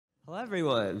Hello,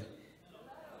 everyone.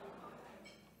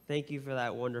 Thank you for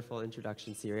that wonderful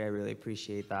introduction, Siri. I really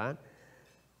appreciate that.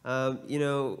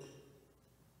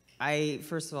 I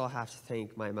first of all have to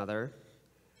thank my mother,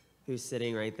 who's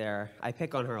sitting right there. I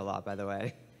pick on her a lot, by the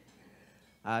way.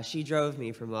 She drove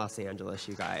me from Los Angeles,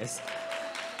 you guys.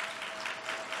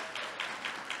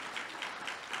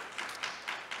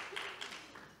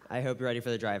 I hope you're ready for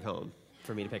the drive home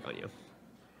for me to pick on you.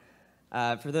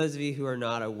 For those of you who are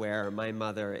not aware, my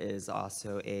mother is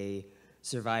also a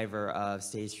survivor of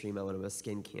stage 3 melanoma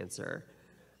skin cancer.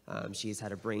 She's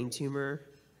had a brain tumor.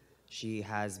 She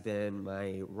has been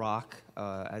my rock,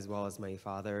 as well as my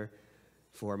father,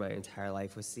 for my entire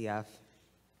life with CF.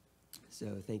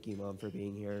 So thank you, Mom, for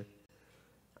being here.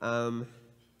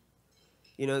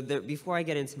 Before I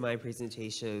get into my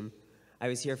presentation, I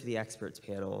was here for the experts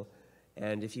panel.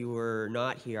 And if you were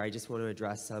not here, I just want to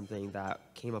address something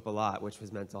that came up a lot, which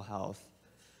was mental health.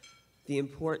 The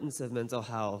importance of mental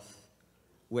health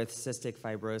with cystic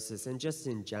fibrosis and just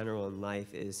in general in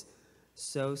life is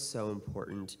so, so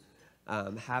important.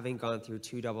 Having gone through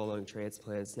 2 double lung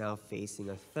transplants, now facing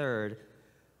a third,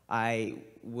 I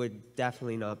would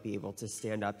definitely not be able to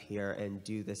stand up here and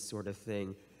do this sort of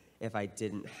thing if I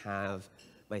didn't have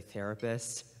my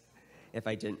therapist, if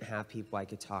I didn't have people I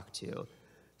could talk to.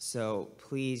 So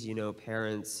please,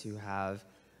 parents who have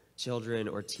children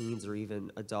or teens or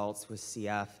even adults with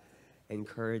CF,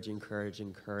 encourage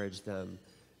them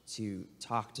to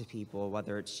talk to people,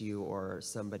 whether it's you or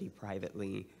somebody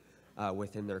privately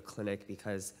within their clinic,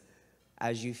 because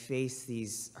as you face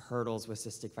these hurdles with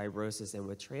cystic fibrosis and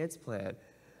with transplant,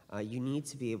 you need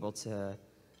to be able to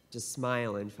just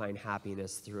smile and find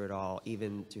happiness through it all,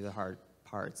 even through the hard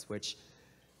parts, which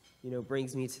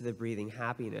brings me to the breathing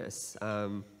happiness.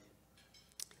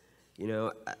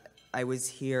 I was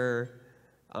here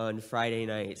on Friday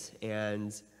night,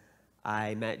 and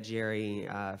I met Jerry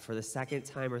for the second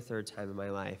time or third time in my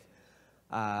life.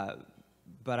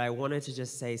 But I wanted to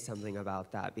just say something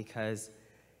about that, because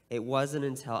it wasn't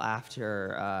until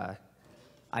after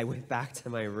I went back to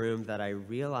my room that I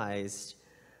realized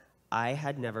I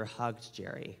had never hugged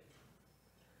Jerry.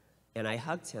 And I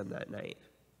hugged him that night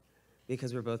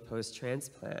because we're both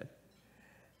post-transplant.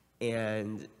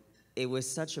 And it was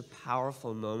such a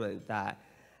powerful moment that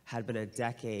had been a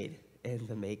decade in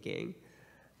the making.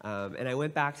 And I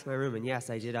went back to my room, and yes,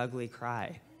 I did ugly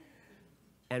cry.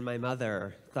 And my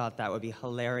mother thought that would be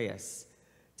hilarious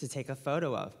to take a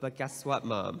photo of. But guess what,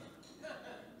 Mom?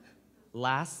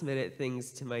 Last minute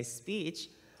things to my speech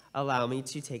allow me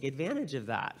to take advantage of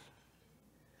that.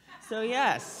 So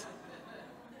yes,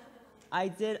 I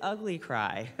did ugly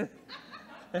cry.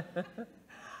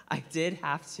 I did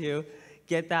have to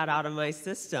get that out of my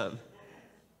system.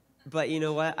 But you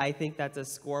know what? I think that's a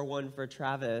score 1 for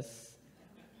Travis,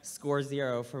 score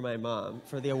 0 for my mom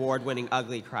for the award-winning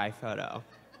ugly cry photo.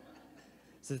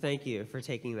 So thank you for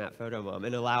taking that photo, Mom,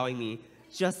 and allowing me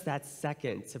just that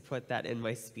second to put that in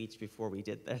my speech before we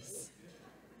did this.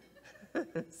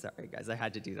 Sorry, guys, I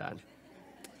had to do that.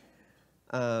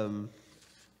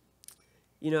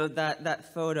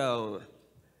 That photo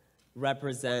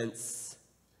represents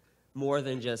more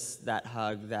than just that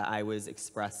hug that I was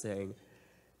expressing.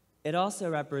 It also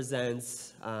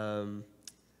represents the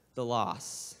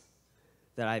loss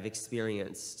that I've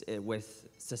experienced with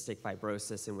cystic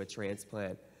fibrosis and with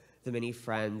transplant, the many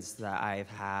friends that I've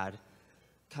had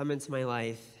come into my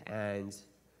life and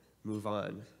move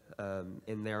on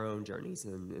in their own journeys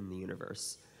in the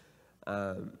universe.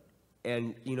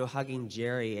 Hugging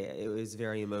Jerry, it was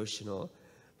very emotional,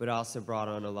 but also brought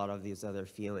on a lot of these other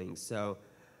feelings. So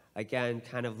again,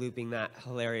 kind of looping that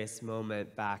hilarious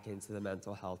moment back into the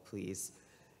mental health, please.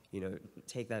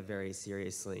 Take that very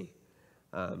seriously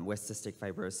with cystic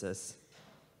fibrosis.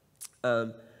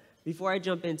 Before I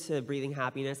jump into breathing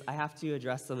happiness, I have to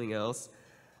address something else.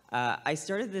 I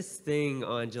started this thing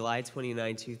on July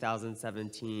 29,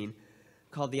 2017,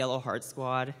 called the Yellow Heart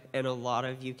Squad, and a lot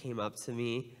of you came up to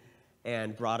me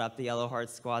and brought up the Yellow Heart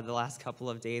Squad the last couple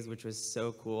of days, which was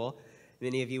so cool.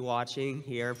 Many of you watching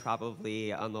here,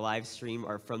 probably on the live stream,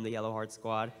 are from the Yellow Heart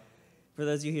Squad. For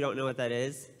those of you who don't know what that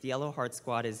is, the Yellow Heart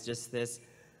Squad is just this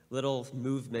little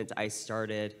movement I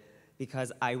started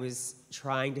because I was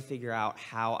trying to figure out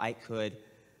how I could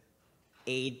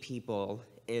aid people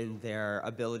in their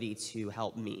ability to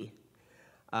help me.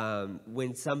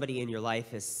 When somebody in your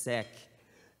life is sick,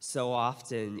 so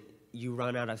often you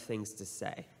run out of things to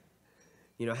say.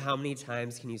 How many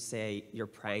times can you say you're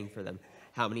praying for them?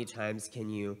 How many times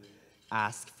can you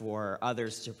ask for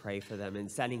others to pray for them and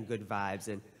sending good vibes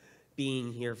and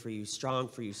being here for you, strong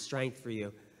for you, strength for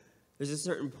you? There's a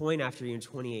certain point after you're in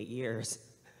 28 years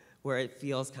where it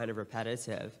feels kind of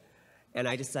repetitive. And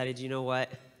I decided, you know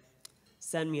what?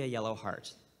 Send me a yellow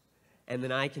heart, and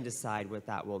then I can decide what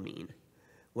that will mean.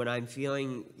 When I'm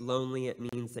feeling lonely, it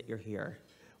means that you're here.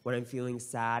 When I'm feeling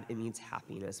sad, it means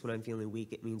happiness. When I'm feeling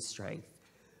weak, it means strength.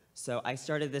 So I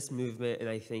started this movement, and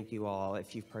I thank you all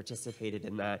if you've participated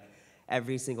in that.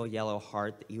 Every single yellow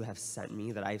heart that you have sent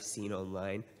me, that I've seen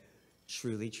online,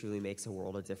 truly, truly makes a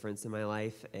world of difference in my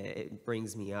life. It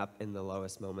brings me up in the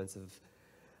lowest moments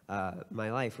of my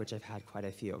life, which I've had quite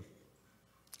a few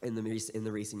in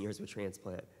the recent years with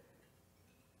transplant.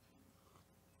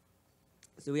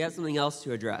 So we have something else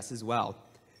to address as well,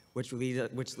 which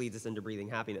leads us into breathing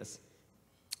happiness.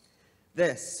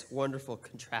 This wonderful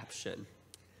contraption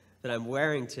that I'm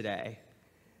wearing today,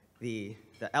 the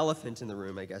elephant in the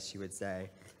room, I guess you would say.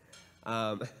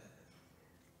 I've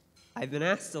been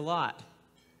asked a lot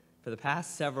for the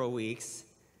past several weeks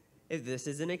if this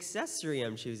is an accessory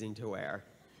I'm choosing to wear.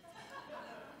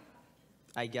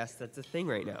 I guess that's a thing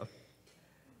right now.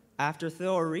 After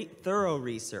thorough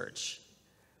research,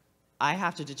 I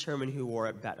have to determine who wore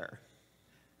it better.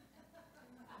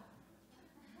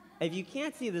 If you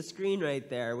can't see the screen right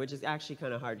there, which is actually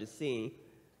kind of hard to see,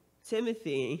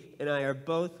 Timothy and I are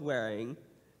both wearing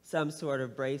some sort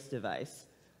of brace device.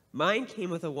 Mine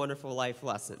came with a wonderful life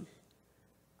lesson.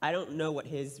 I don't know what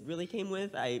his really came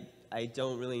with. I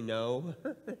don't really know.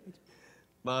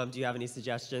 Mom, do you have any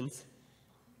suggestions?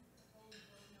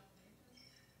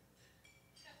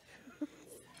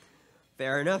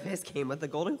 Fair enough, his came with the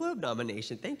Golden Globe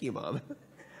nomination. Thank you, Mom.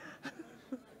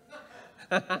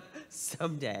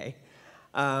 Someday.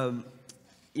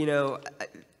 You know,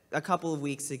 a couple of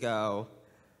weeks ago,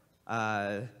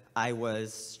 I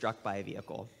was struck by a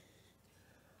vehicle.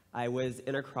 I was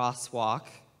in a crosswalk,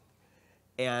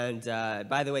 and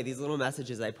by the way, these little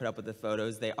messages I put up with the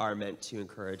photos, they are meant to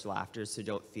encourage laughter, so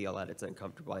don't feel that it's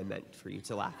uncomfortable. I meant for you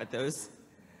to laugh at those.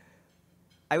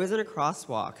 I was in a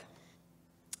crosswalk,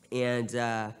 and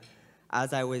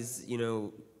as I was,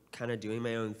 kind of doing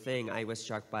my own thing, I was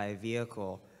struck by a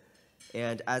vehicle.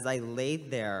 And as I laid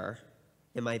there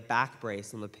in my back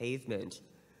brace on the pavement,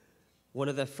 one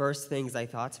of the first things I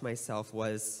thought to myself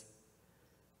was,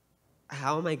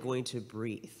 how am I going to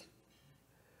breathe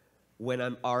when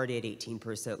I'm already at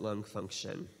 18% lung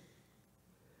function,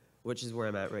 which is where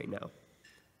I'm at right now?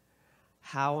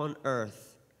 How on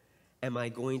earth am I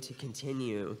going to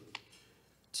continue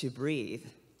to breathe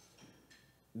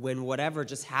when whatever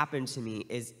just happened to me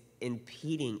is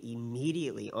impeding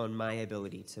immediately on my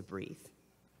ability to breathe?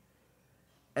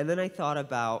 And then I thought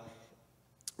about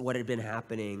what had been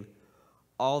happening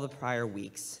all the prior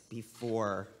weeks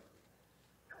before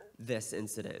this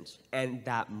incident. And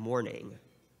that morning,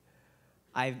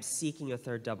 I'm seeking a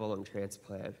third double lung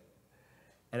transplant.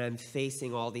 And I'm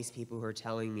facing all these people who are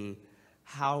telling me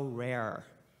how rare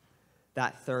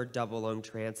that third double lung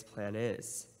transplant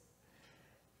is.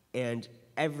 And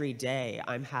every day,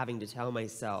 I'm having to tell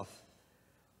myself,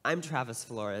 I'm Travis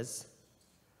Flores,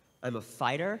 I'm a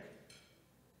fighter,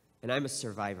 and I'm a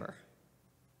survivor.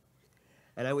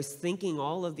 And I was thinking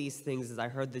all of these things as I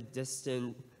heard the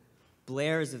distant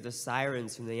blares of the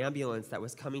sirens from the ambulance that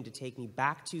was coming to take me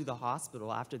back to the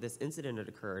hospital after this incident had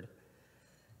occurred.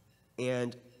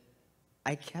 And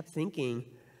I kept thinking,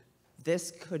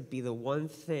 this could be the one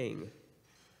thing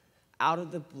out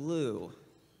of the blue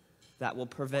that will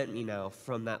prevent me now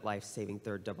from that life-saving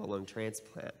third double lung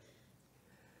transplant.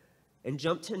 And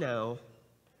jump to now,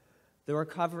 the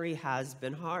recovery has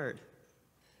been hard,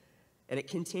 and it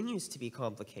continues to be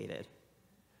complicated.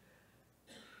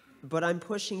 But I'm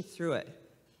pushing through it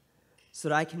so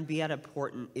that I can be at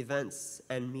important events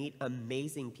and meet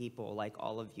amazing people like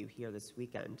all of you here this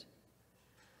weekend.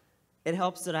 It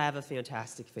helps that I have a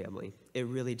fantastic family. It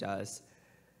really does.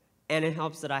 And it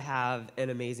helps that I have an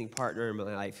amazing partner in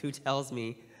my life who tells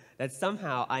me that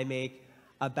somehow I make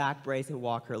a back brace and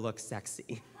walker look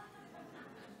sexy.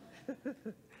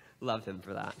 Love him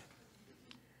for that.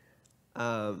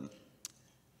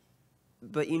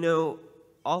 But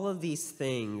all of these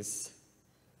things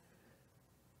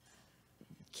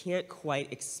can't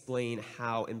quite explain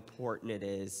how important it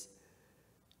is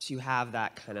to have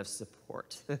that kind of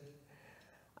support.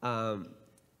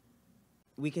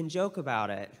 We can joke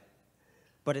about it,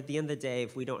 but at the end of the day,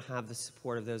 if we don't have the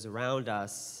support of those around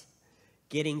us,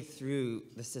 getting through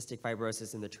the cystic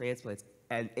fibrosis and the transplants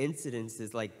and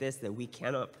incidences like this that we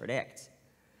cannot predict,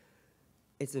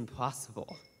 it's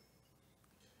impossible.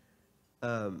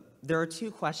 There are two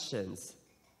questions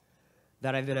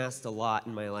that I've been asked a lot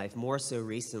in my life, more so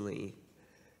recently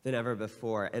than ever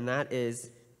before, and that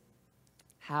is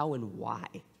how and why.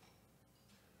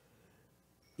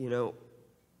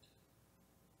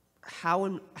 how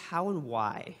and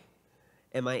why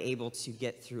am I able to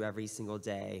get through every single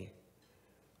day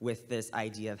with this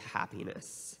idea of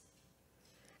happiness?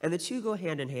 And the two go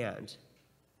hand in hand.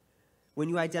 When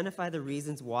you identify the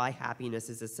reasons why happiness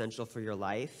is essential for your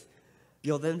life,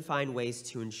 you'll then find ways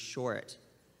to ensure it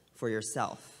for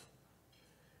yourself.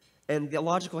 And the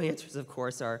logical answers, of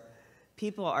course, are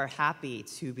people are happy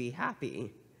to be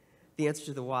happy, the answer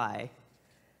to the why,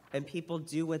 and people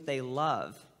do what they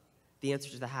love, the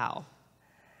answer to the how.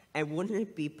 And wouldn't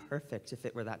it be perfect if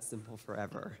it were that simple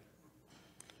forever?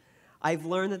 I've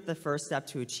learned that the first step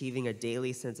to achieving a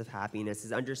daily sense of happiness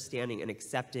is understanding and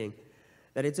accepting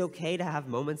that it's okay to have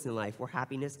moments in life where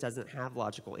happiness doesn't have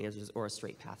logical answers or a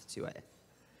straight path to it.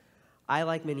 I,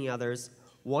 like many others,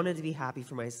 wanted to be happy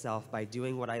for myself by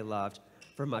doing what I loved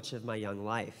for much of my young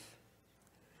life.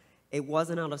 It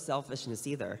wasn't out of selfishness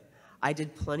either. I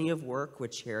did plenty of work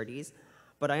with charities,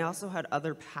 but I also had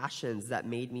other passions that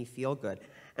made me feel good,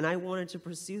 and I wanted to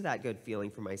pursue that good feeling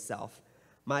for myself.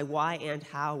 My why and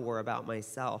how were about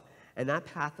myself, and that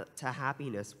path to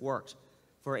happiness worked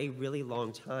for a really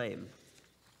long time.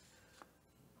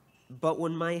 But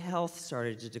when my health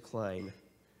started to decline,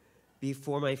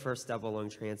 before my first double lung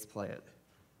transplant,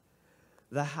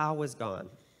 the how was gone.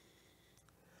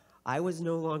 I was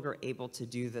no longer able to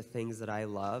do the things that I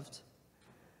loved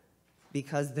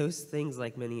because those things,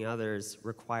 like many others,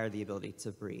 require the ability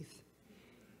to breathe.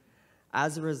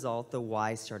 As a result, the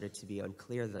why started to be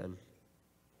unclear then.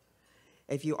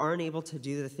 If you aren't able to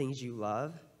do the things you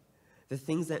love, the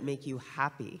things that make you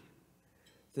happy,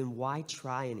 then why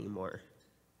try anymore?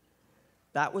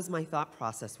 That was my thought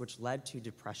process, which led to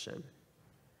depression.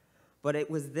 But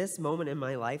it was this moment in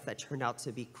my life that turned out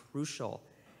to be crucial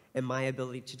in my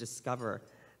ability to discover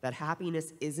that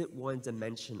happiness isn't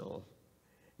one-dimensional,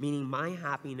 meaning my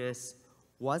happiness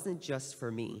wasn't just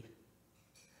for me.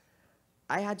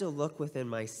 I had to look within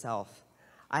myself.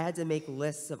 I had to make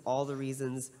lists of all the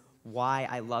reasons why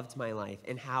I loved my life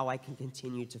and how I can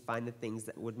continue to find the things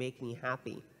that would make me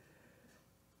happy.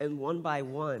 And one by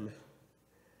one,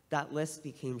 that list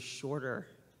became shorter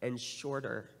and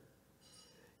shorter.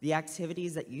 The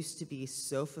activities that used to be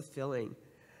so fulfilling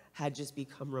had just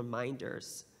become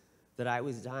reminders that I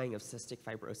was dying of cystic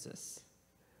fibrosis.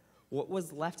 What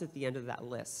was left at the end of that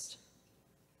list?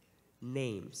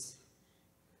 Names.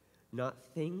 Not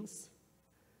things,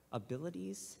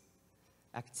 abilities,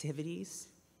 activities.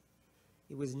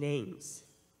 It was names.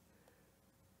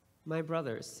 My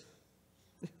brothers,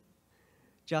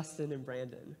 Justin and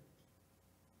Brandon.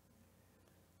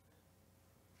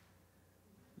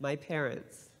 My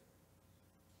parents,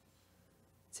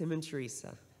 Tim and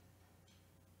Teresa.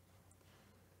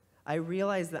 I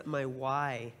realized that my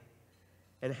why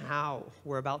and how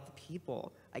were about the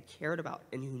people I cared about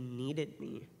and who needed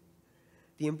me.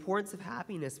 The importance of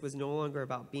happiness was no longer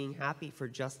about being happy for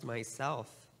just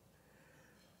myself.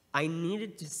 I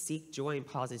needed to seek joy and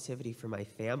positivity for my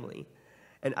family,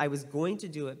 and I was going to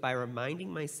do it by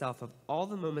reminding myself of all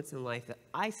the moments in life that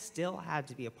I still had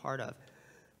to be a part of.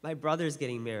 My brother's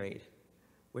getting married,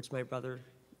 which my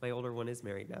older one is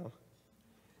married now.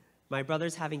 My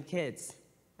brother's having kids.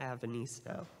 I have a niece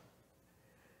now.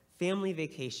 Family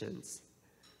vacations.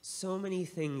 So many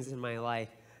things in my life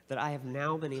that I have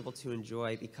now been able to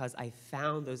enjoy because I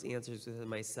found those answers within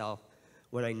myself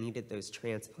when I needed those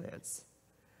transplants.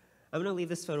 I'm going to leave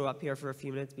this photo up here for a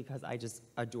few minutes because I just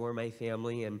adore my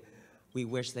family and we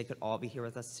wish they could all be here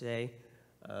with us today.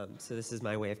 So this is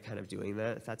my way of kind of doing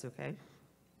that, if that's okay.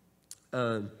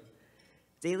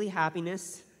 Daily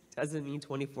happiness doesn't mean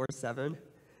 24/7.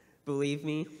 Believe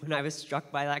me, when I was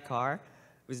struck by that car, I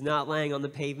was not laying on the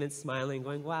pavement smiling,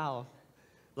 going, wow,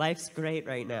 life's great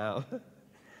right now.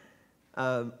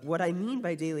 What I mean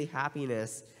by daily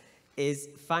happiness is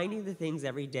finding the things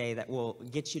every day that will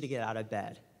get you to get out of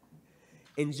bed.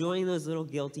 Enjoying those little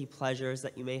guilty pleasures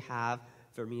that you may have.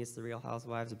 For me, it's the Real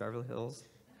Housewives of Beverly Hills.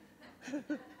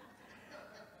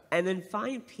 And then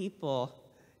find people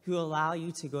who allow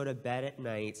you to go to bed at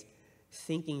night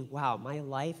thinking, wow, my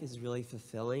life is really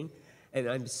fulfilling, and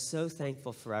I'm so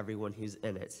thankful for everyone who's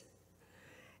in it.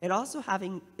 It also has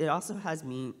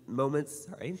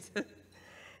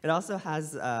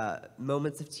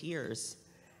moments of tears,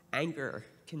 anger,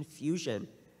 confusion,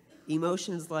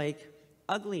 emotions like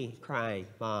ugly crying,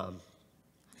 mom.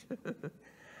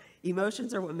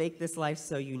 Emotions are what make this life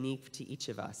so unique to each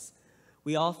of us.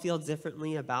 We all feel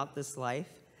differently about this life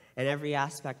and every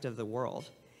aspect of the world.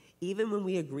 Even when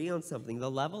we agree on something,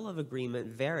 the level of agreement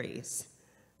varies.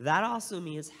 That also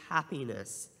means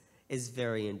happiness is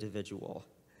very individual.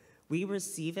 We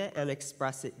receive it and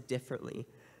express it differently.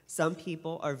 Some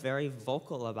people are very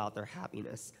vocal about their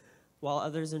happiness. while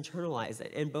others internalize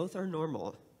it, and both are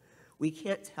normal. We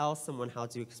can't tell someone how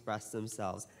to express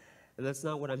themselves, and that's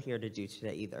not what I'm here to do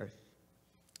today either.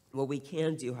 What we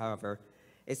can do, however,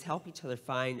 is help each other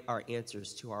find our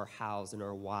answers to our hows and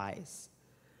our whys,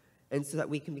 and so that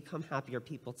we can become happier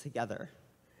people together.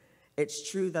 It's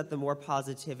true that the more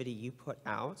positivity you put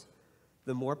out,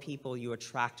 the more people you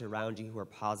attract around you who are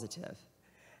positive.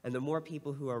 And the more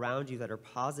people who are around you that are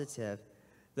positive,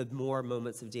 the more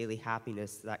moments of daily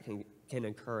happiness that can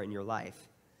occur in your life.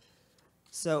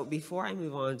 So before I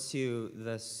move on to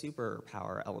the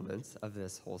superpower elements of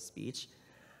this whole speech,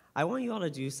 I want you all to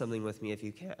do something with me if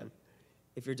you can.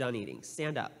 If you're done eating,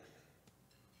 stand up.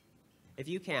 If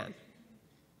you can.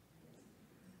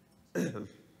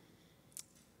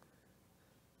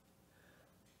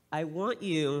 I want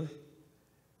you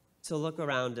to look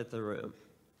around at the room.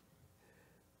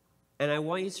 And I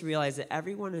want you to realize that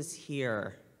everyone is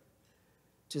here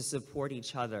to support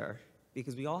each other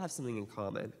because we all have something in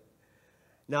common.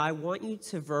 Now, I want you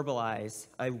to verbalize,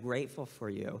 I'm grateful for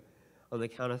you, on the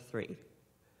count of 3.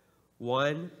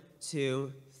 1,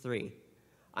 2, 3.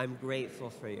 I'm grateful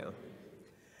for you.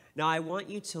 Now, I want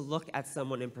you to look at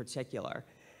someone in particular.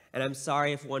 And I'm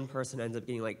sorry if one person ends up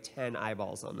getting like 10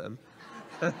 eyeballs on them.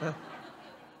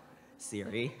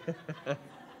 Siri.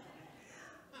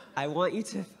 I want you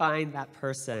to find that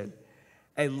person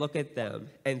and look at them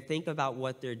and think about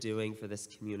what they're doing for this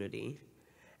community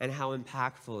and how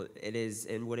impactful it is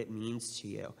and what it means to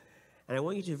you. And I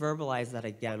want you to verbalize that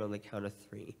again on the count of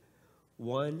 3.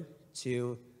 1,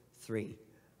 2, 3.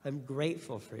 I'm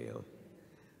grateful for you.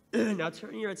 Now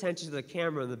turn your attention to the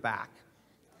camera in the back.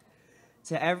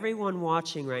 To everyone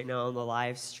watching right now on the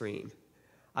live stream,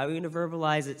 I'm going to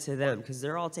verbalize it to them because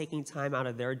they're all taking time out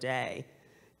of their day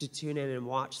to tune in and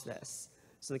watch this.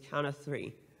 So the count of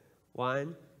 3.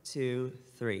 1, 2,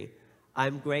 3.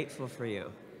 I'm grateful for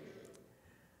you.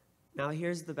 Now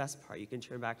here's the best part. You can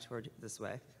turn back toward this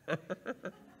way.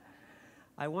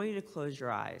 I want you to close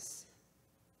your eyes.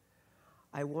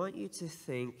 I want you to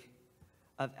think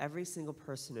of every single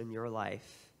person in your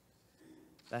life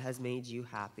that has made you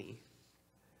happy,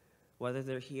 whether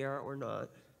they're here or not.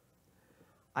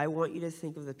 I want you to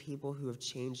think of the people who have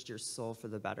changed your soul for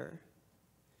the better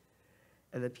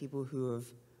and the people who have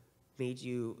made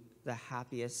you the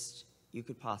happiest you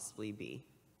could possibly be.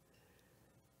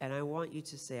 And I want you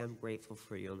to say, I'm grateful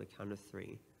for you on the count of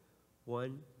 3.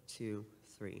 1, 2,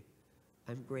 3.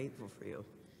 I'm grateful for you.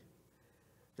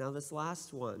 Now this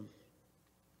last one,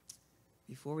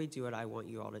 before we do it, I want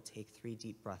you all to take 3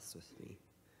 deep breaths with me,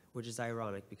 which is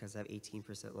ironic because I have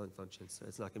 18% lung function, so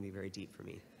it's not going to be very deep for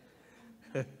me.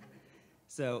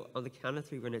 So on the count of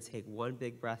 3, we're going to take 1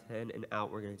 big breath in and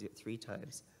out. We're going to do it 3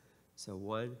 times. So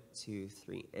 1, 2,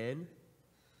 3, in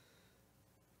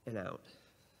and out.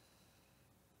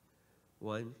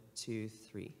 1, 2,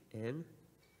 3, in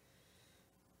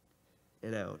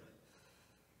and out.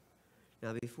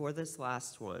 Now before this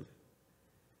last one,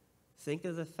 think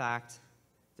of the fact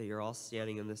that you're all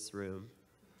standing in this room.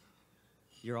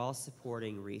 You're all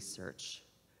supporting research.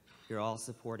 You're all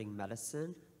supporting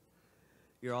medicine.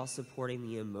 You're all supporting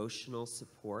the emotional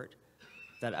support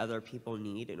that other people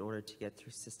need in order to get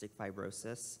through cystic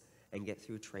fibrosis and get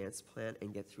through transplant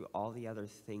and get through all the other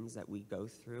things that we go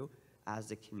through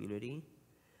as a community.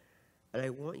 And I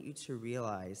want you to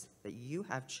realize that you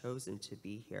have chosen to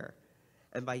be here.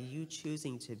 And by you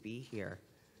choosing to be here,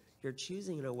 you're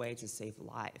choosing in a way to save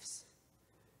lives.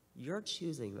 You're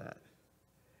choosing that.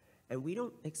 And we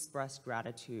don't express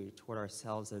gratitude toward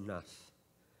ourselves enough.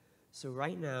 So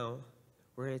right now,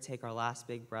 we're going to take our last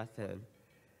big breath in.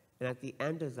 And at the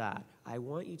end of that, I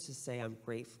want you to say, I'm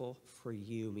grateful for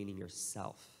you, meaning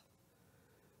yourself.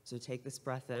 So take this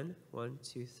breath in. 1,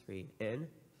 2, 3. In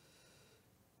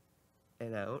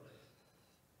and out.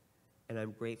 And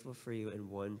I'm grateful for you in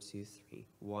 1, 2, 3.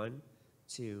 1,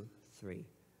 2, 3.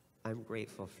 I'm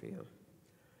grateful for you.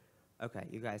 Okay,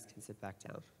 you guys can sit back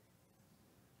down.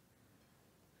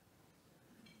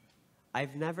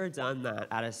 I've never done that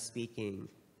at a speaking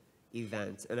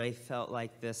event, and I felt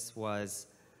like this was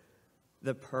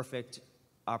the perfect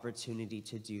opportunity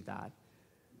to do that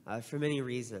for many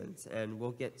reasons, and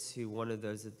we'll get to one of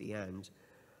those at the end.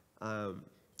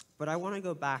 But I want to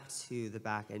go back to the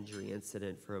back injury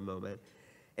incident for a moment.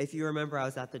 If you remember, I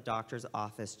was at the doctor's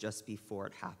office just before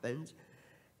it happened,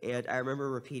 and I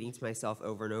remember repeating to myself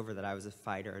over and over that I was a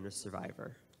fighter and a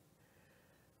survivor.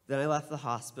 Then I left the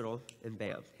hospital, and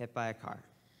bam, hit by a car.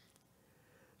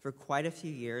 For quite a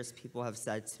few years, people have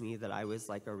said to me that I was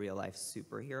like a real-life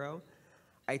superhero.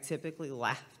 I typically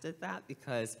laughed at that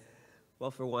because, well,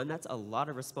 for one, that's a lot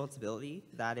of responsibility.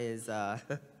 That is a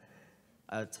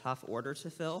tough order to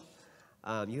fill.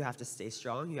 You have to stay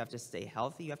strong, you have to stay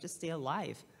healthy, you have to stay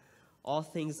alive. All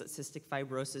things that cystic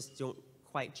fibrosis don't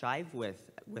quite jive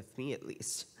with me at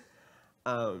least.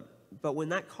 But when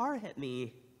that car hit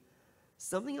me,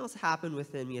 something else happened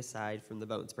within me aside from the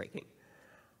bones breaking.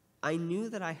 I knew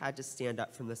that I had to stand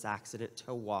up from this accident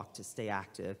to walk, to stay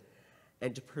active,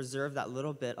 and to preserve that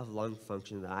little bit of lung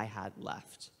function that I had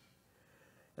left.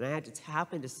 And I had to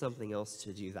tap into something else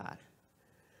to do that.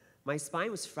 My spine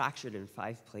was fractured in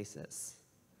 5 places,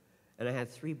 and I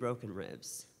had 3 broken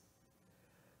ribs.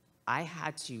 I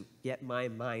had to get my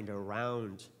mind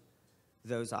around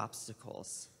those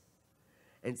obstacles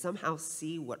and somehow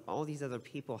see what all these other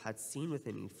people had seen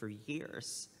within me for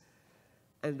years.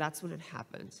 And that's when it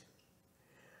happened.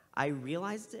 I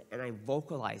realized it and I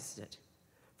vocalized it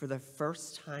for the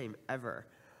first time ever.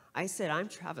 I said, I'm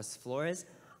Travis Flores,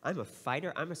 I'm a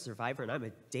fighter, I'm a survivor, and I'm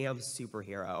a damn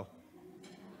superhero.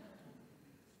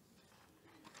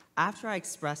 After I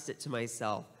expressed it to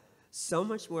myself, so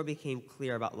much more became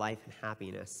clear about life and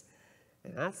happiness.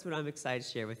 And that's what I'm excited to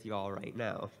share with you all right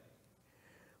now.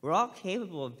 We're all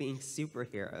capable of being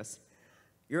superheroes.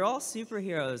 You're all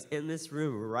superheroes in this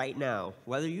room right now.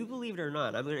 Whether you believe it or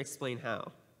not, I'm going to explain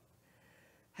how.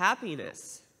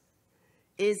 Happiness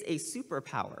is a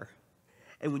superpower.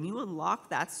 And when you unlock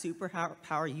that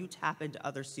superpower, you tap into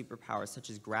other superpowers such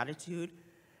as gratitude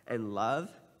and love.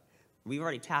 We've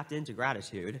already tapped into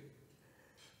gratitude.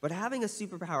 But having a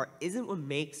superpower isn't what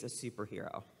makes a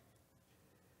superhero.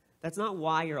 That's not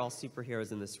why you're all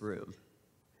superheroes in this room.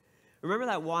 Remember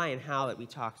that why and how that we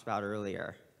talked about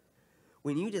earlier.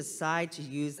 When you decide to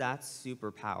use that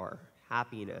superpower,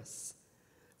 happiness,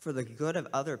 for the good of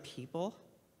other people,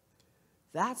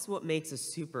 that's what makes a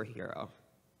superhero.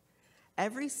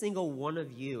 Every single one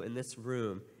of you in this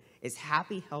room is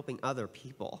happy helping other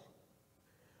people.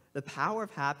 The power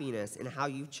of happiness and how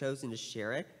you've chosen to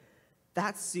share it,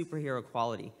 that's superhero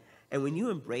quality. And when you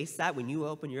embrace that, when you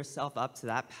open yourself up to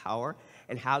that power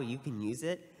and how you can use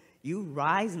it, you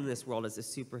rise in this world as a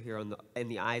superhero in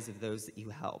the eyes of those that you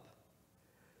help.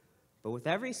 But with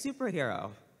every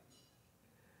superhero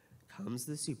comes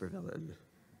the supervillain.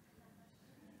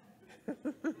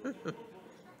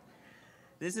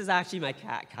 This is actually my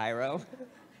cat, Cairo.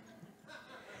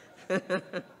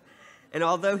 And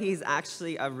although he's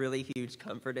actually a really huge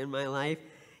comfort in my life,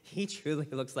 he truly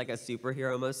looks like a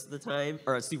superhero most of the time,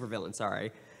 or a supervillain,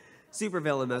 sorry.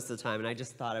 Supervillain most of the time, and I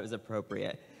just thought it was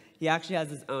appropriate. He actually has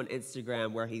his own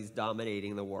Instagram where he's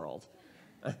dominating the world.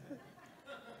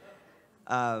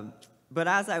 But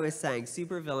as I was saying,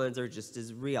 supervillains are just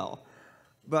as real.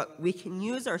 But we can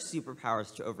use our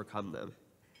superpowers to overcome them.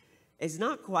 It's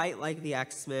not quite like the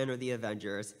X-Men or the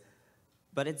Avengers,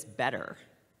 but it's better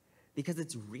because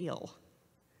it's real.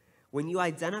 When you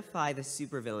identify the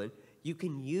supervillain, you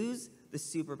can use the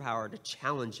superpower to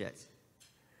challenge it.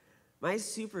 My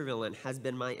supervillain has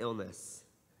been my illness.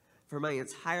 For my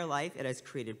entire life, it has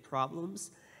created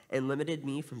problems and limited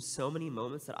me from so many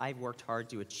moments that I've worked hard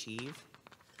to achieve.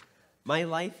 My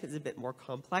life is a bit more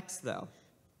complex, though,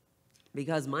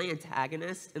 because my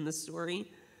antagonist in the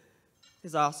story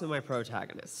is also my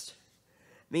protagonist,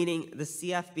 meaning the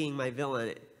CF being my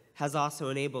villain has also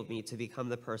enabled me to become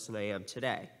the person I am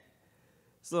today.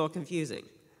 It's a little confusing.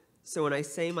 So when I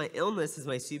say my illness is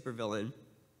my supervillain,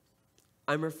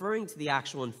 I'm referring to the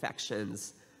actual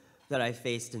infections that I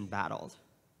faced and battled.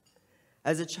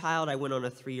 As a child, I went on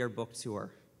a 3-year book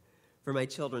tour for my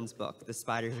children's book, The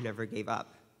Spider Who Never Gave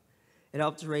Up. It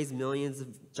helped to raise millions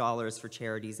of dollars for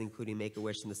charities, including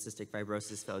Make-A-Wish and the Cystic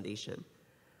Fibrosis Foundation.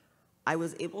 I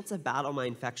was able to battle my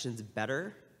infections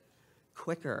better,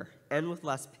 quicker, and with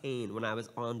less pain when I was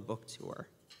on book tour.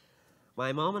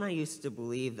 My mom and I used to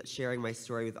believe that sharing my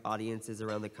story with audiences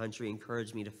around the country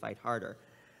encouraged me to fight harder.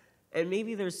 And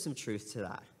maybe there's some truth to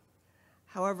that.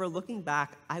 However, looking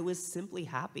back, I was simply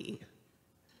happy.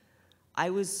 I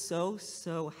was so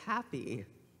happy.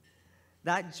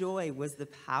 That joy was the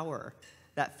power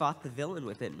that fought the villain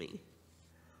within me.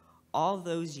 All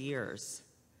those years,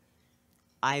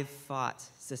 I've fought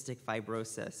cystic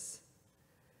fibrosis,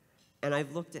 and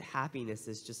I've looked at happiness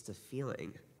as just a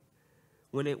feeling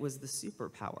when it was the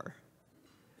superpower.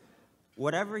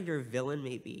 Whatever your villain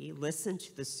may be, listen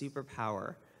to the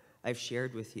superpower I've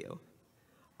shared with you.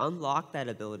 Unlock that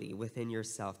ability within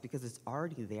yourself because it's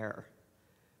already there,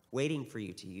 waiting for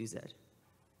you to use it.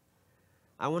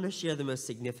 I want to share the most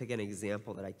significant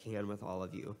example that I can with all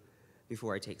of you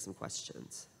before I take some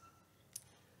questions.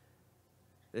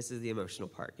 This is the emotional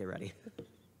part. Get ready.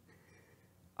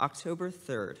 October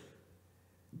 3rd,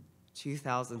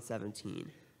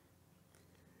 2017.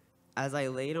 As I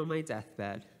laid on my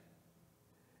deathbed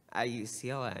at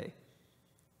UCLA,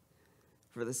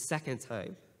 for the second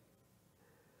time,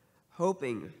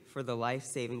 hoping for the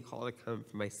life-saving call to come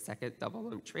from my second double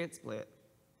lung transplant.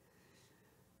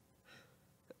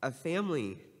 A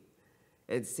family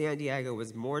in San Diego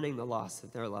was mourning the loss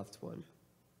of their loved one.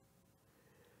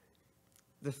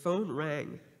 The phone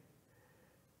rang.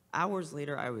 Hours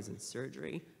later, I was in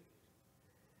surgery.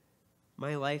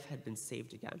 My life had been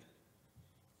saved again.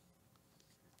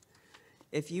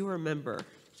 If you remember,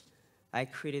 I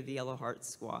created the Yellow Heart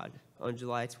Squad on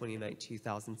July 29,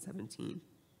 2017.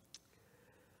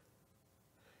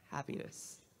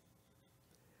 Happiness.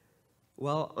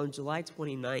 Well, on July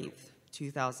 29th,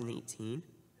 2018,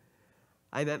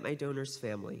 I met my donor's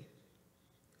family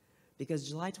because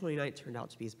July 29th turned out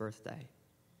to be his birthday.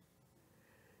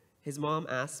 His mom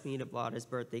asked me to blow out his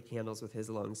birthday candles with his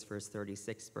lungs for his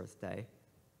 36th birthday.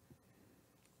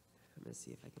 I'm going to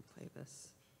see if I can play this.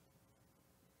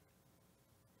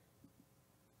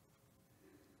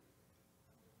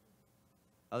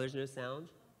 Oh, there's no sound?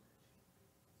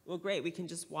 Well, great, we can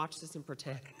just watch this and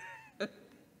pretend.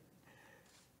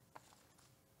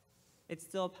 It's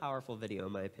still a powerful video,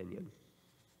 in my opinion.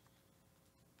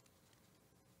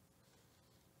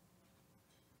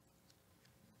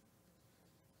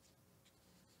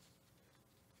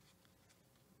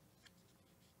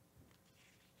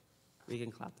 We can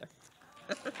clap there.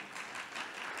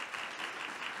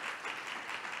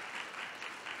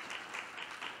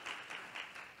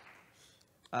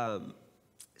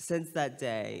 Since that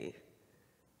day,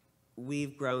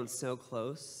 we've grown so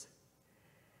close,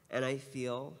 and I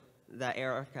feel that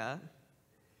Erica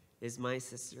is my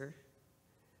sister,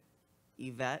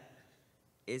 Yvette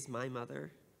is my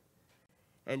mother,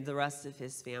 and the rest of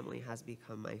his family has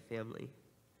become my family.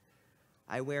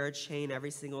 I wear a chain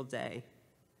every single day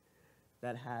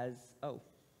that has, oh,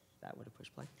 that would have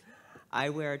pushed play. I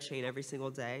wear a chain every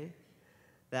single day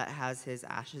that has his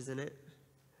ashes in it,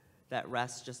 that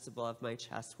rests just above my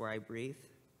chest where I breathe.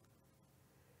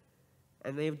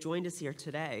 And they have joined us here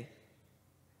today.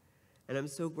 And I'm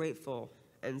so grateful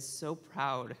and so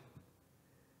proud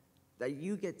that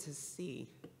you get to see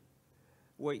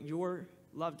what your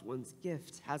loved one's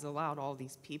gift has allowed all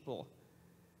these people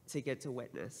to get to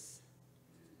witness.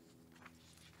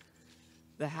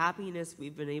 The happiness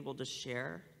we've been able to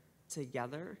share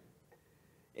together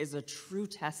is a true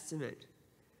testament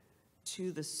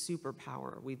to the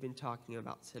superpower we've been talking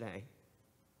about today.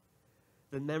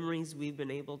 The memories we've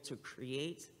been able to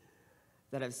create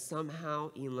that have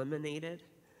somehow eliminated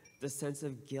the sense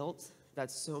of guilt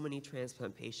that so many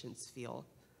transplant patients feel.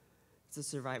 It's a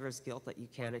survivor's guilt that you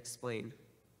can't explain.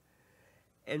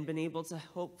 And been able to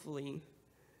hopefully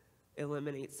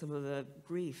eliminate some of the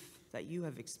grief that you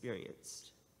have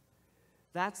experienced.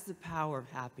 That's the power of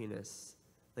happiness,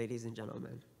 ladies and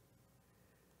gentlemen.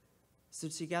 So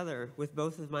together, with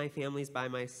both of my families by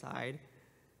my side,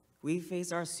 we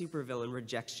face our supervillain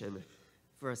rejection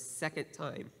for a second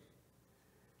time.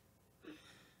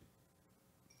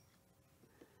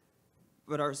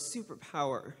 But our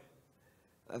superpower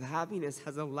of happiness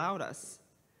has allowed us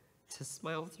to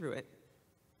smile through it.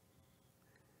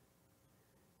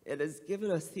 It has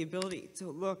given us the ability to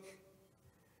look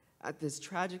at this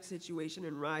tragic situation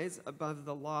and rise above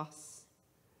the loss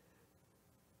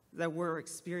that we're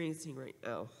experiencing right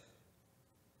now.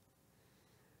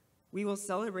 We will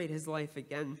celebrate his life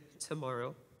again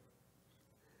tomorrow,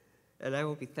 and I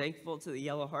will be thankful to the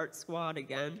Yellow Heart Squad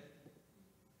again.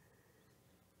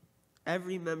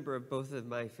 Every member of both of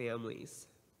my families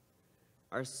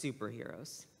are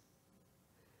superheroes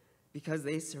because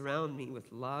they surround me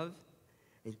with love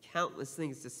and countless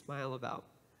things to smile about,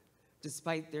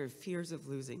 despite their fears of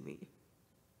losing me.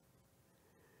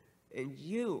 And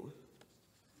you,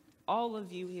 all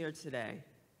of you here today,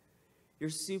 you're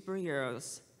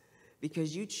superheroes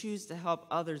because you choose to help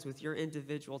others with your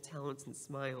individual talents and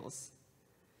smiles.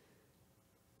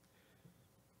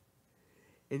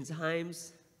 In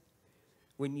times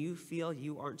when you feel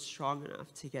you aren't strong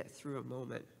enough to get through a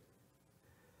moment,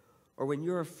 or when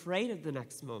you're afraid of the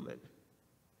next moment,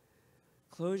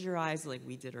 close your eyes like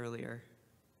we did earlier.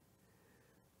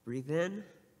 Breathe in,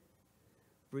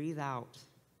 breathe out,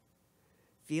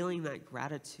 feeling that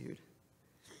gratitude,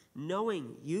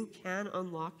 knowing you can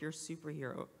unlock your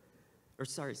superpower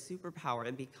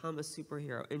and become a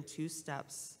superhero in 2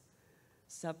 steps.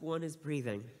 Step 1 is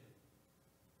breathing.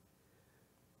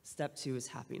 Step 2 is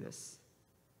happiness.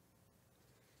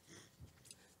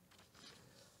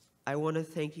 I want to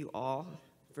thank you all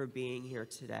for being here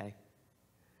today.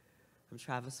 I'm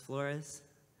Travis Flores.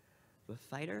 I'm a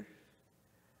fighter,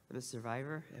 I'm a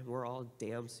survivor, and we're all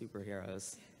damn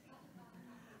superheroes.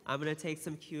 I'm going to take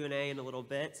some Q&A in a little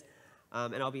bit.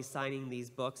 And I'll be signing these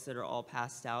books that are all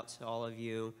passed out to all of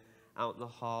you out in the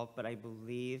hall, but I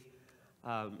believe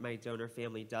my donor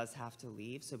family does have to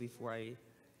leave. So before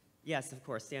yes, of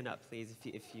course, stand up, please,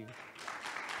 if you.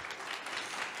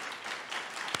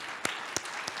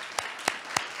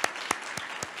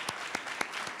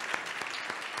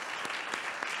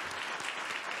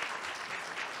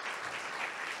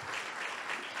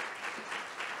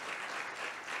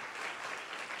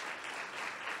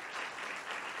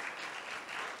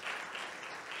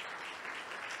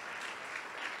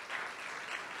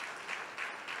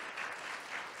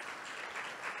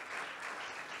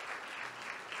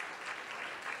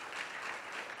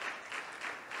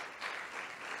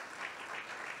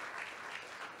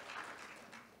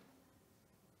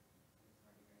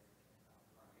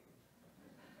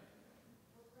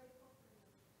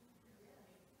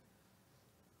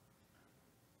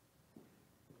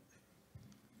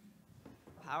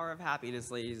 Power of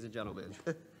happiness, ladies and gentlemen.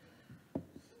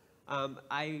 I'm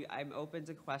open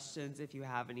to questions if you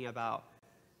have any about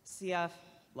CF,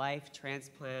 life,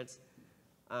 transplants.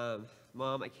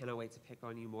 Mom, I cannot wait to pick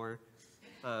on you more.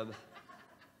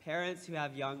 Parents who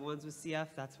have young ones with CF,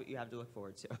 that's what you have to look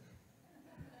forward to.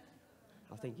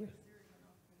 Oh, thank you.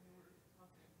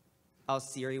 Oh,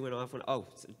 Siri went off when, oh,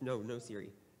 no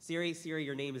Siri. Siri,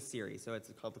 your name is Siri, so it's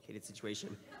a complicated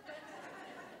situation.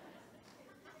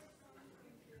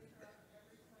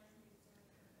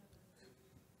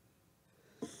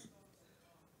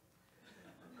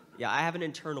 Yeah, I have an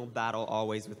internal battle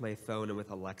always with my phone and with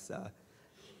Alexa.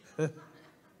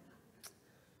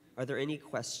 Are there any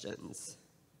questions?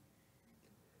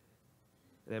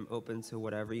 And I'm open to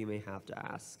whatever you may have to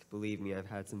ask. Believe me, I've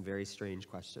had some very strange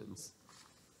questions.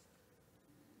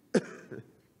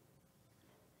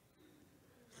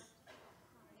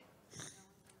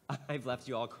 I've left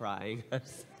you all crying.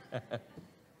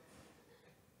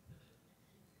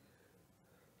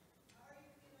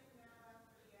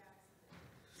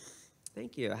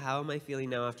 Thank you. How am I feeling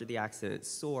now after the accident?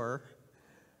 Sore,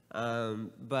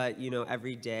 but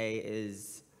every day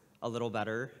is a little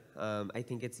better. I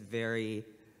think it's very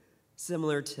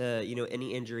similar to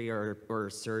any injury or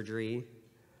surgery.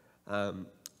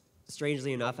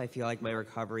 Strangely enough, I feel like my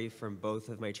recovery from both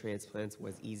of my transplants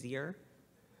was easier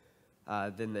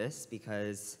than this,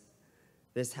 because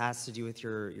this has to do with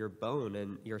your bone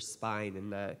and your spine,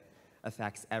 and that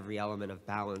affects every element of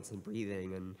balance and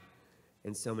breathing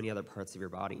and so many other parts of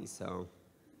your body. So,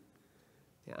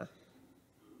 yeah.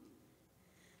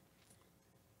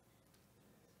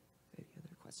 Any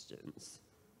other questions?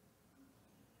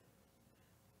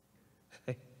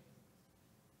 Can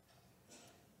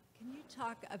you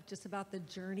talk just about the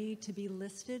journey to be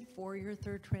listed for your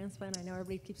third transplant? I know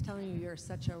everybody keeps telling you you're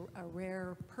such a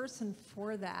rare person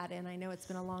for that, and I know it's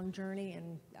been a long journey,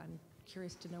 and I'm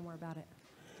curious to know more about it.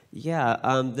 Yeah,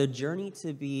 the journey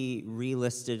to be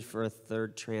relisted for a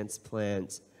third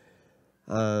transplant,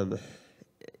 because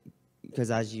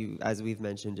as we've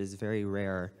mentioned, is very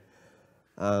rare,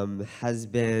 has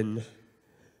been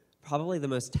probably the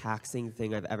most taxing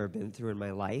thing I've ever been through in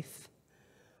my life.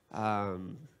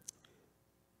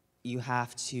 You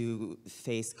have to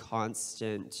face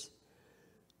constant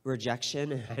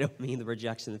rejection, and I don't mean the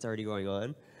rejection that's already going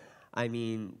on. I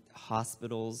mean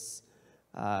hospitals,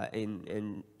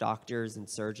 and doctors and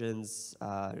surgeons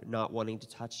not wanting to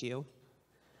touch you,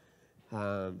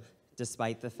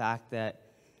 despite the fact that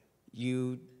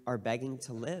you are begging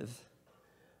to live.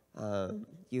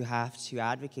 You have to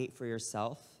advocate for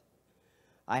yourself.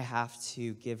 I have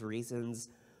to give reasons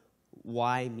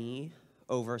why me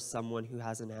over someone who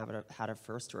hasn't had a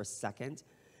first or a second.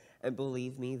 And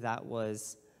believe me, that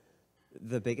was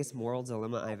the biggest moral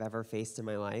dilemma I've ever faced in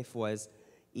my life, was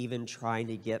even trying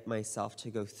to get myself to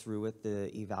go through with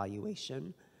the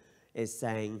evaluation, is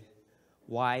saying,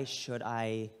 why should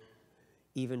I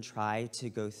even try to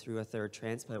go through a third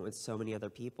transplant when so many other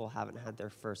people haven't had their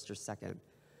first or second?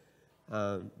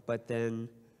 But then,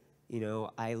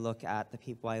 I look at the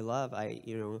people I love. I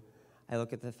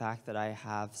look at the fact that I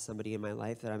have somebody in my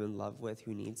life that I'm in love with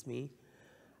who needs me.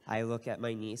 I look at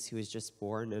my niece who was just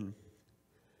born, and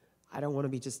I don't want to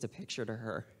be just a picture to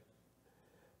her.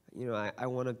 I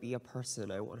want to be a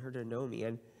person. I want her to know me.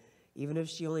 And even if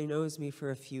she only knows me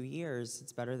for a few years,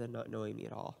 it's better than not knowing me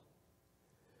at all.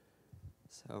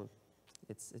 So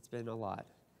it's been a lot.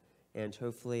 And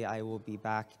hopefully I will be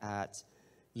back at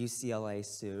UCLA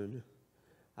soon.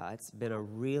 It's been a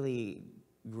really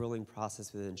grueling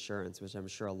process with insurance, which I'm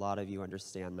sure a lot of you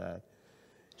understand that.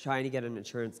 Trying to get an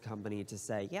insurance company to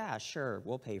say, yeah, sure,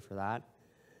 we'll pay for that,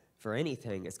 for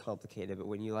anything is complicated. But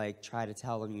when you try to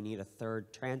tell them you need a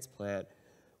third transplant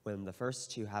when the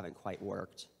first two haven't quite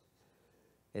worked,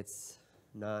 it's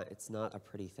not a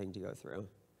pretty thing to go through.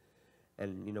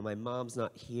 And, you know, my mom's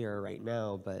not here right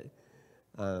now, but,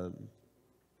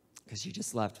 because she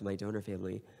just left my donor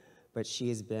family, but she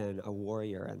has been a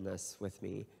warrior in this with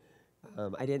me.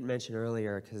 I didn't mention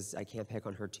earlier, because I can't pick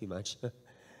on her too much,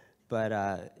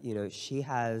 but, you know, she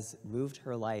has moved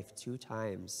her life 2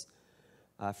 times.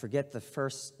 Forget the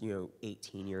first,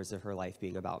 18 years of her life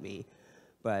being about me,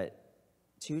 but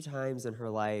 2 times in her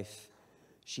life,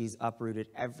 she's uprooted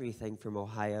everything from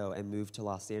Ohio and moved to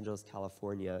Los Angeles,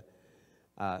 California,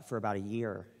 for about a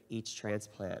year each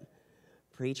transplant,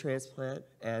 pre-transplant,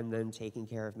 and then taking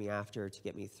care of me after to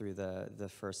get me through the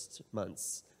first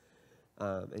months.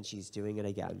 And she's doing it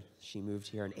again. She moved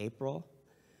here in April,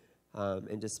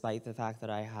 and despite the fact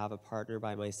that I have a partner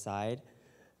by my side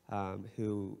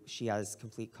who she has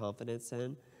complete confidence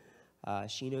in,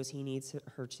 she knows he needs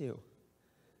her too.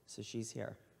 So she's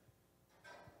here. Are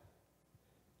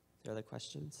there other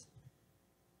questions?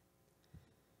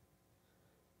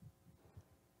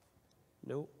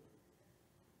 No?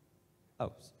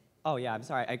 Oh yeah, I'm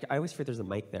sorry. I always forget there's a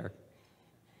mic there.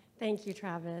 Thank you,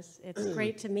 Travis. It's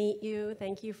great to meet you.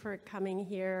 Thank you for coming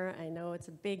here. I know it's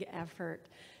a big effort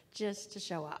just to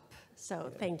show up.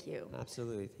 So thank you.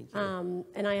 Absolutely, thank you.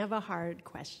 And I have a hard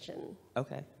question.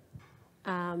 Okay.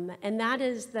 And that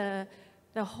is the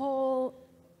whole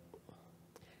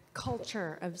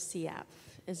culture of CF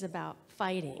is about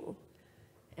fighting.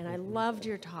 And I loved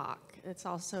your talk. It's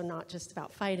also not just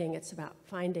about fighting, it's about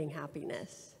finding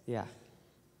happiness. Yeah.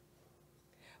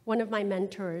 One of my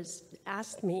mentors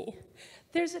asked me,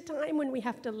 there's a time when we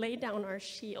have to lay down our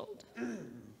shield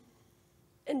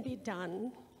and be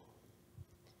done.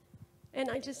 And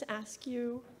I just ask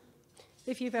you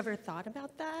if you've ever thought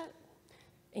about that,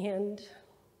 and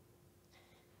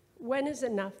when is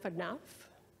enough enough?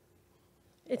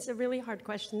 It's a really hard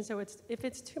question, so if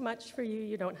it's too much for you,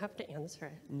 you don't have to answer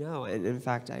it. No, and in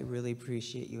fact, I really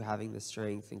appreciate you having the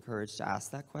strength and courage to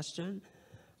ask that question.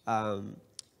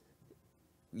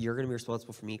 You're going to be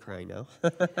responsible for me crying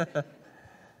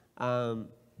now.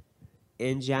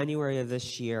 In January of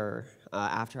this year,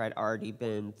 after I'd already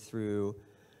been through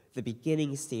the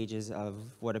beginning stages of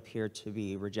what appeared to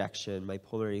be rejection, my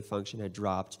pulmonary function had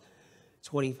dropped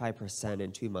 25%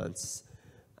 in 2 months.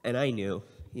 And I knew,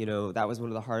 that was one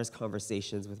of the hardest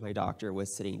conversations with my doctor,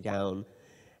 was sitting down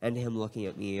and him looking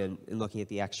at me and looking at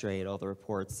the x-ray and all the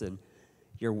reports, and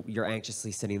you're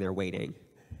anxiously sitting there waiting.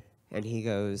 And he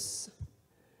goes,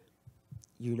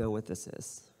 you know what this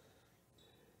is,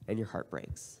 and your heart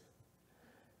breaks.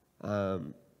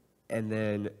 And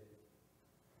then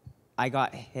I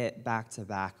got hit back to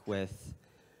back with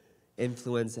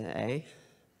influenza A,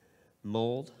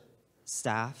 mold,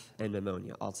 staph, and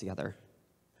pneumonia all together.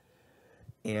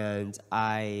 And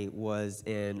I was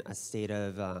in a state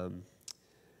of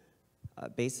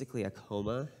basically a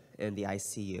coma in the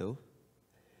ICU.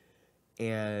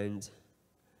 And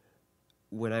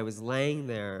when I was laying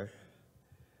there,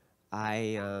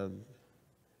 I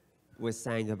was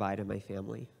saying goodbye to my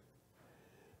family.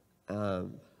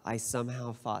 I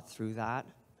somehow fought through that.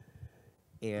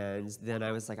 And then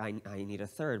I was like, I need a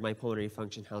third. My pulmonary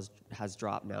function has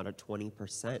dropped now to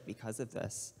 20% because of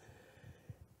this.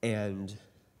 And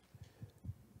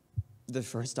the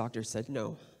first doctor said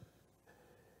no.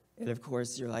 And of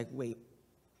course, you're like, wait,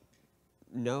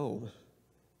 no.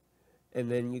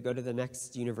 And then you go to the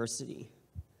next university,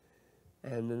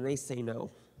 and then they say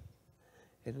no.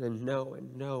 And then no,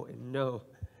 and no, and no.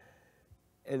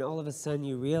 And all of a sudden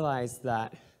you realize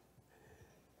that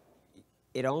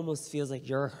it almost feels like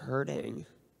you're hurting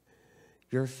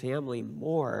your family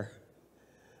more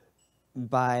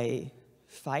by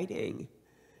fighting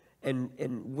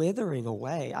and withering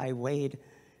away. I weighed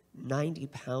 90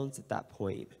 pounds at that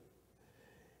point.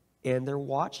 And they're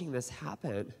watching this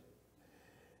happen.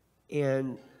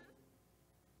 And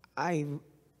I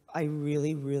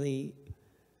really, really,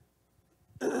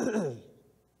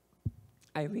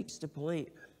 I reached a point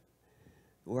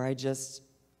where I just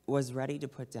was ready to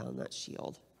put down that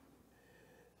shield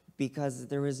because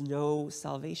there was no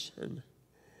salvation.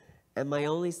 And my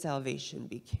only salvation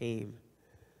became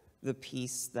the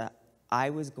peace that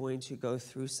I was going to go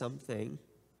through something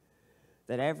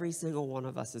that every single one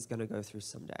of us is going to go through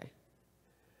someday.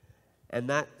 And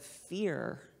that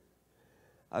fear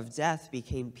of death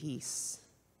became peace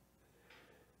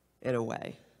in a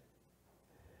way.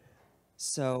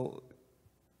 So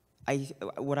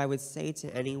what I would say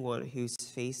to anyone who's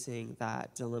facing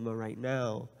that dilemma right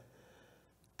now,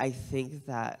 I think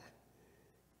that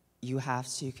you have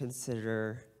to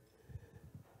consider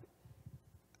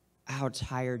how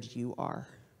tired you are.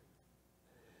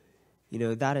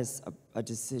 That is a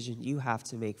decision you have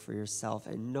to make for yourself,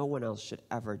 and no one else should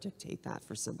ever dictate that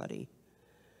for somebody.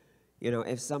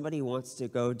 If somebody wants to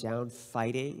go down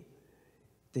fighting,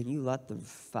 then you let them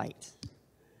fight.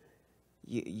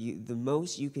 The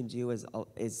most you can do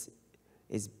is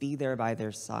be there by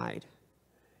their side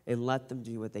and let them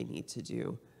do what they need to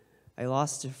do. I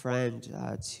lost a friend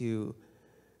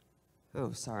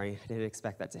oh, sorry, I didn't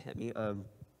expect that to hit me.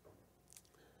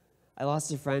 I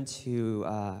lost a friend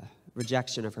to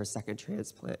rejection of her second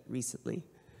transplant recently.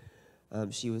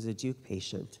 She was a Duke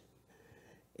patient.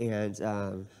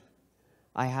 And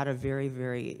I had a very,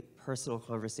 very personal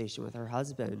conversation with her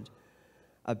husband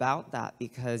about that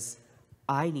because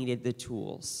I needed the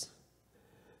tools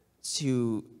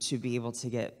to be able to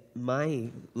get my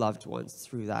loved ones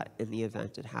through that in the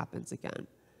event it happens again.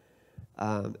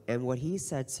 And what he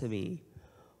said to me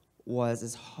was,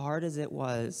 as hard as it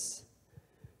was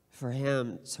for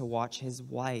him to watch his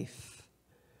wife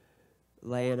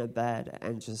lay in a bed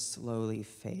and just slowly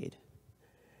fade,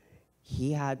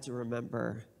 he had to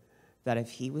remember that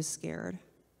if he was scared,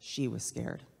 she was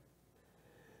scared.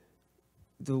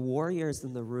 The warriors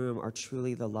in the room are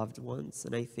truly the loved ones,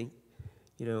 and I think,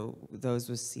 those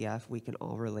with CF, we can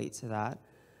all relate to that.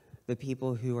 The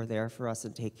people who are there for us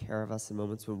and take care of us in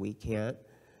moments when we can't,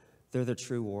 they're the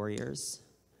true warriors.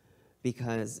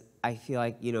 Because I feel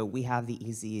like, we have the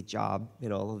easy job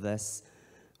in all of this.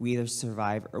 We either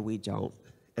survive or we don't.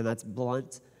 And that's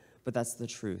blunt, but that's the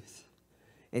truth.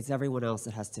 It's everyone else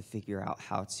that has to figure out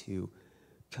how to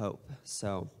cope.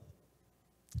 So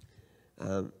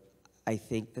I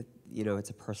think that, it's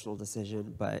a personal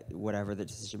decision, but whatever the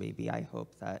decision may be, I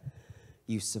hope that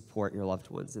you support your loved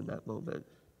ones in that moment.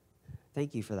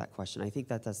 Thank you for that question. I think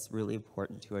that that's really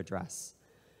important to address.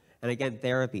 And again,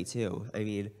 therapy too. I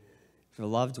mean, for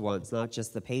loved ones, not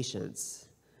just the patients.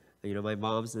 My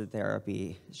mom's in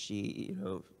therapy. She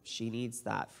needs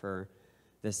that for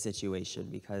this situation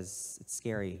because it's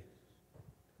scary.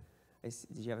 Did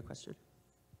you have a question?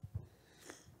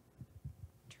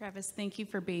 Travis, thank you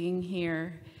for being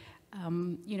here.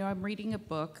 I'm reading a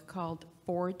book called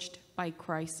Forged by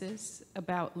Crisis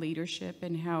about leadership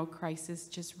and how crisis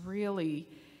just really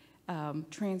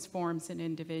transforms an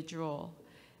individual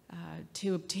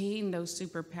to obtain those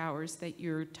superpowers that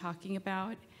you're talking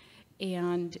about.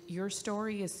 And your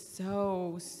story is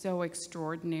so, so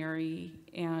extraordinary,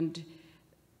 and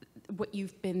what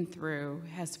you've been through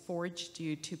has forged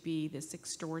you to be this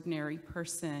extraordinary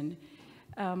person.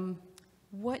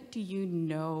 What do you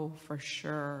know for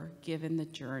sure, given the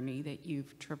journey that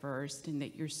you've traversed and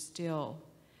that you're still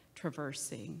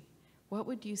traversing? What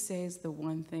would you say is the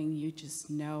one thing you just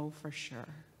know for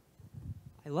sure?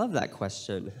 I love that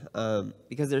question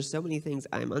because there's so many things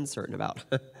I'm uncertain about,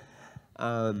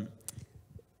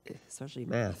 especially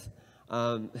math.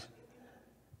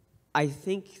 I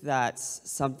think that's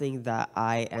something that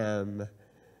I am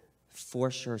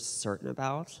for sure certain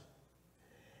about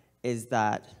is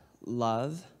that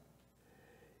love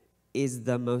is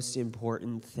the most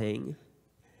important thing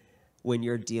when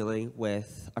you're dealing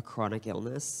with a chronic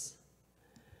illness.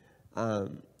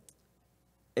 And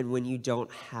when you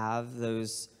don't have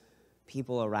those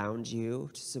people around you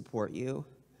to support you,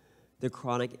 the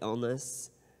chronic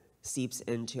illness seeps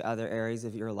into other areas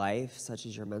of your life, such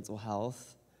as your mental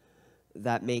health,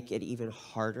 that make it even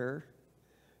harder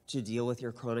to deal with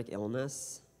your chronic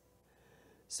illness.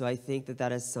 So I think that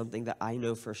that is something that I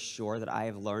know for sure that I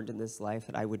have learned in this life,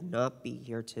 that I would not be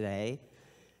here today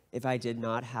if I did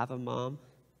not have a mom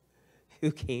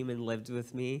who came and lived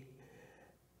with me,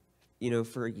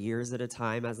 for years at a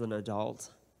time as an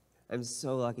adult. I'm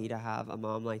so lucky to have a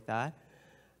mom like that.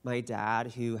 My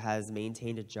dad, who has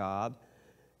maintained a job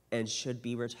and should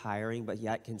be retiring, but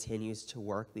yet continues to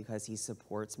work because he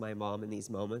supports my mom in these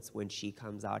moments when she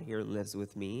comes out here and lives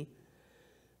with me.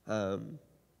 And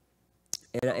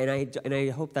I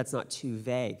hope that's not too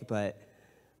vague, but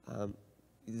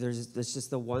there's just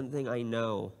the one thing I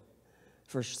know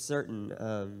for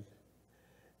certain.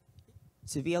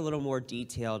 To be a little more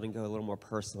detailed and go a little more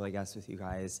personal, I guess, with you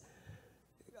guys,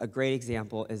 a great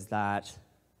example is that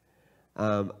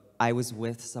I was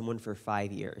with someone for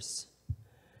 5 years,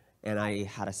 and I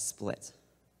had a split.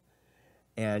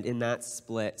 And in that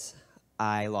split,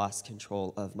 I lost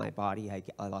control of my body.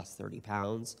 I lost 30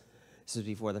 pounds. This was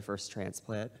before the first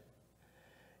transplant.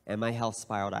 And my health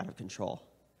spiraled out of control.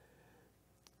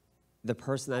 The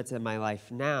person that's in my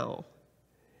life now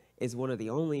is one of the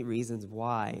only reasons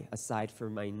why, aside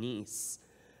from my niece,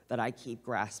 that I keep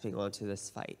grasping onto this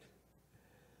fight.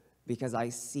 Because I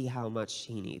see how much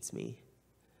she needs me.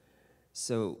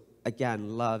 So,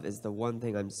 again, love is the one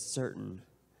thing I'm certain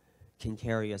can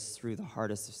carry us through the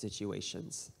hardest of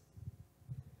situations.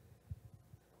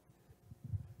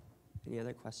 Any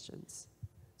other questions?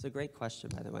 It's a great question,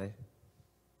 by the way.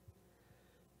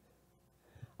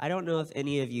 I don't know if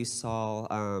any of you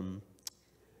saw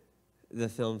the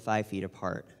film 5 Feet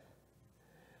Apart.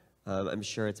 I'm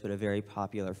sure it's been a very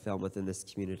popular film within this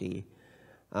community.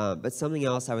 But something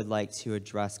else I would like to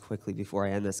address quickly before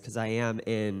I end this, because I am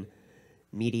in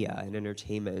media and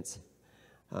entertainment,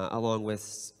 along with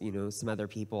some other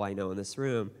people I know in this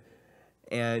room.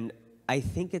 And I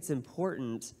think it's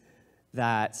important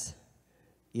that,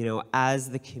 as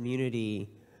the community,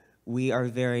 we are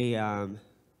very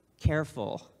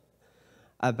careful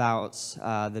about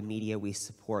the media we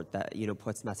support that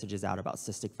puts messages out about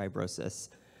cystic fibrosis.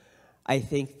 I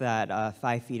think that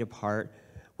 5 Feet Apart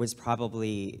was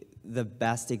probably the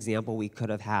best example we could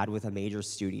have had with a major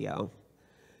studio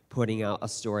putting out a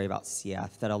story about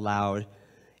CF that allowed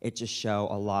it to show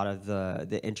a lot of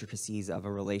the intricacies of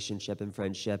a relationship and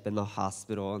friendship in the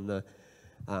hospital and the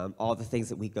all the things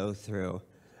that we go through.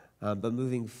 But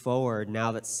moving forward,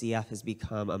 now that CF has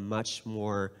become a much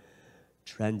more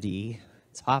trendy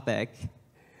topic,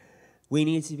 we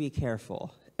need to be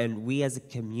careful. And we as a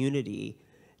community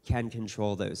can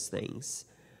control those things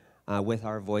with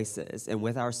our voices and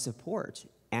with our support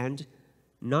and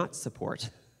not support.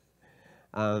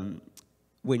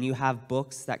 When you have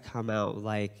books that come out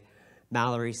like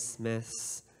Mallory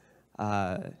Smith's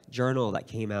journal that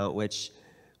came out, which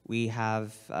we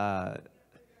have,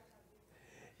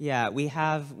 we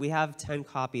have 10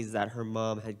 copies that her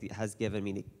mom has given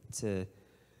me to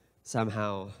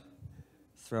somehow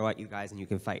throw at you guys and you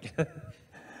can fight.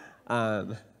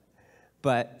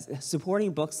 But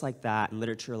supporting books like that and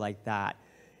literature like that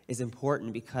is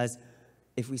important, because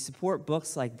if we support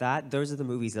books like that, those are the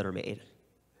movies that are made.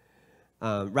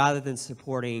 Rather than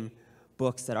supporting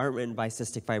books that aren't written by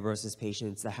cystic fibrosis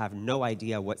patients that have no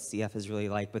idea what CF is really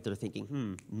like, but they're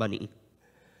thinking, money.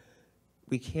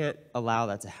 We can't allow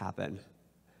that to happen.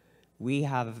 We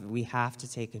have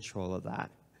to take control of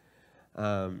that.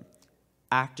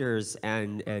 Actors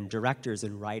and directors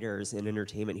and writers in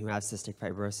entertainment who have cystic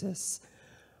fibrosis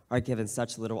are given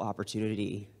such little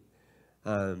opportunity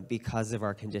because of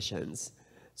our conditions.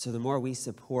 So the more we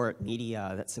support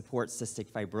media that supports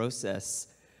cystic fibrosis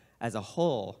as a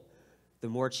whole, the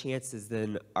more chances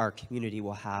then our community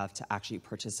will have to actually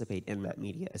participate in that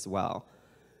media as well.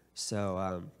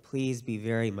 So please be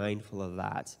very mindful of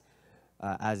that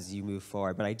as you move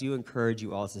forward. But I do encourage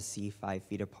you all to see 5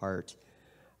 Feet Apart,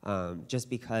 just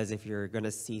because if you're going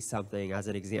to see something as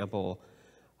an example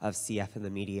of CF in the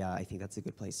media, I think that's a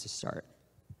good place to start.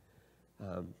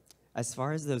 As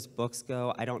far as those books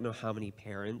go, I don't know how many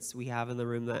parents we have in the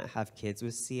room that have kids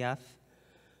with CF,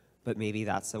 but maybe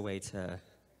that's a way to...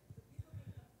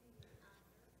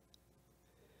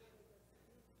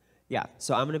 Yeah,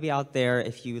 so I'm going to be out there.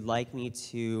 If you would like me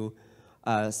to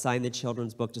sign the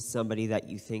children's book to somebody that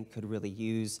you think could really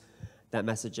use that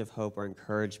message of hope or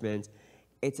encouragement.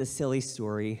 It's a silly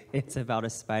story. It's about a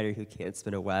spider who can't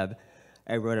spin a web.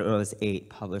 I wrote it when I was 8,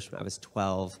 published when I was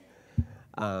 12.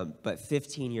 But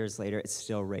 15 years later, it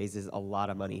still raises a lot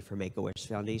of money for Make-A-Wish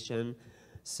Foundation.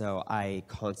 So I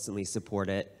constantly support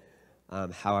it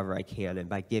however I can. And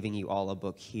by giving you all a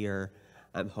book here,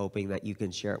 I'm hoping that you can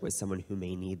share it with someone who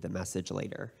may need the message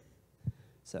later.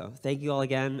 So thank you all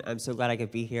again. I'm so glad I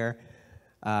could be here.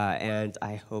 And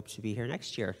I hope to be here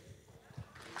next year.